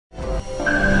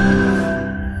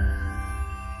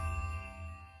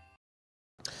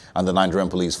And the Nigerian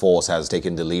police force has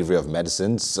taken delivery of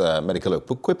medicines, medical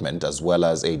equipment, as well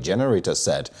as a generator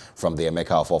set from the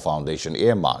Emeka Ofor Foundation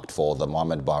earmarked for the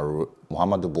Muhammadu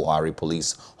Buhari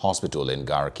Police Hospital in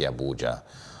Garki, Abuja.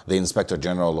 The Inspector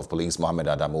General of Police,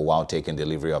 Emeka Adamu, while taking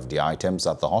delivery of the items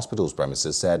at the hospital's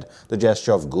premises, said the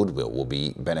gesture of goodwill will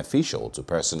be beneficial to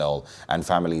personnel and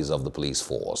families of the police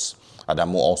force.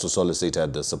 Adamu also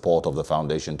solicited the support of the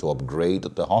foundation to upgrade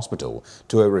the hospital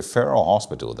to a referral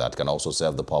hospital that can also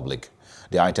serve the public.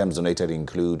 The items donated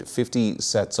include 50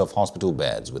 sets of hospital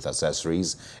beds with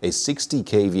accessories, a 60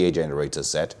 kVA generator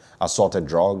set, assorted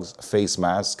drugs, face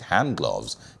masks, hand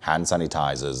gloves, hand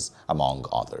sanitizers, among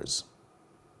others.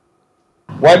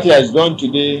 What he has done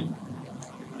today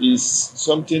is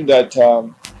something that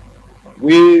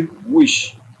we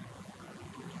wish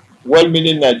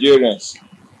well-meaning Nigerians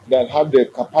that have the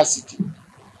capacity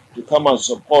to come and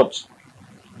support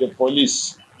the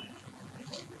police.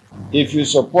 If you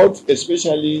support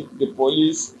especially the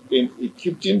police in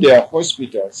equipping their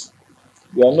hospitals,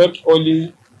 they are not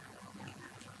only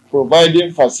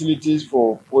providing facilities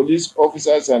for police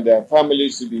officers and their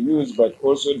families to be used, but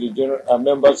also the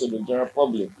members of the general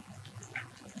public.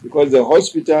 Because the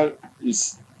hospital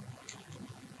is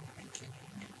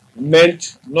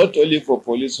meant not only for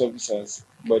police officers,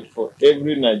 but for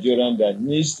every Nigerian that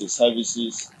needs the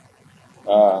services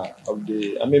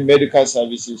medical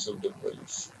services of the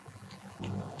police.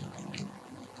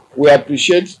 We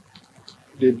appreciate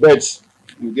the beds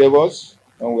you gave us,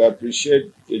 and we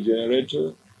appreciate the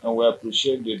generator, and we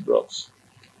appreciate the drugs.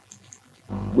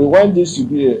 We want this to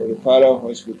be a referral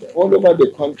hospital. All over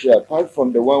the country, apart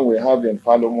from the one we have in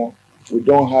Falomo, we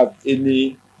don't have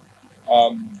any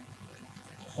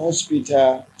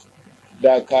hospital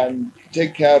that can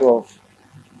take care of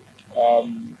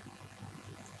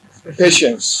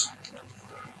patients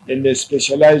in a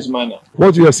specialized manner.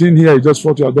 What you are seeing here is just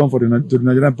what you have done for the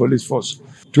Nigerian police force.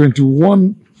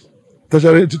 21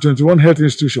 health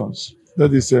institutions,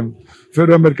 that is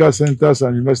federal medical centers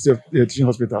and university teaching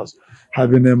hospitals,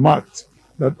 have been marked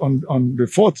that on the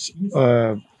 4th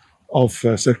of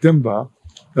September,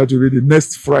 that will be the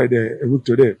next Friday, a week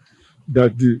today,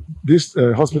 that this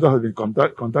hospital has been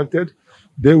contacted.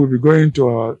 They will be going to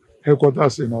our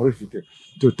headquarters in Orifite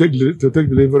to take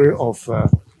delivery of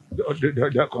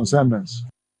their consignments.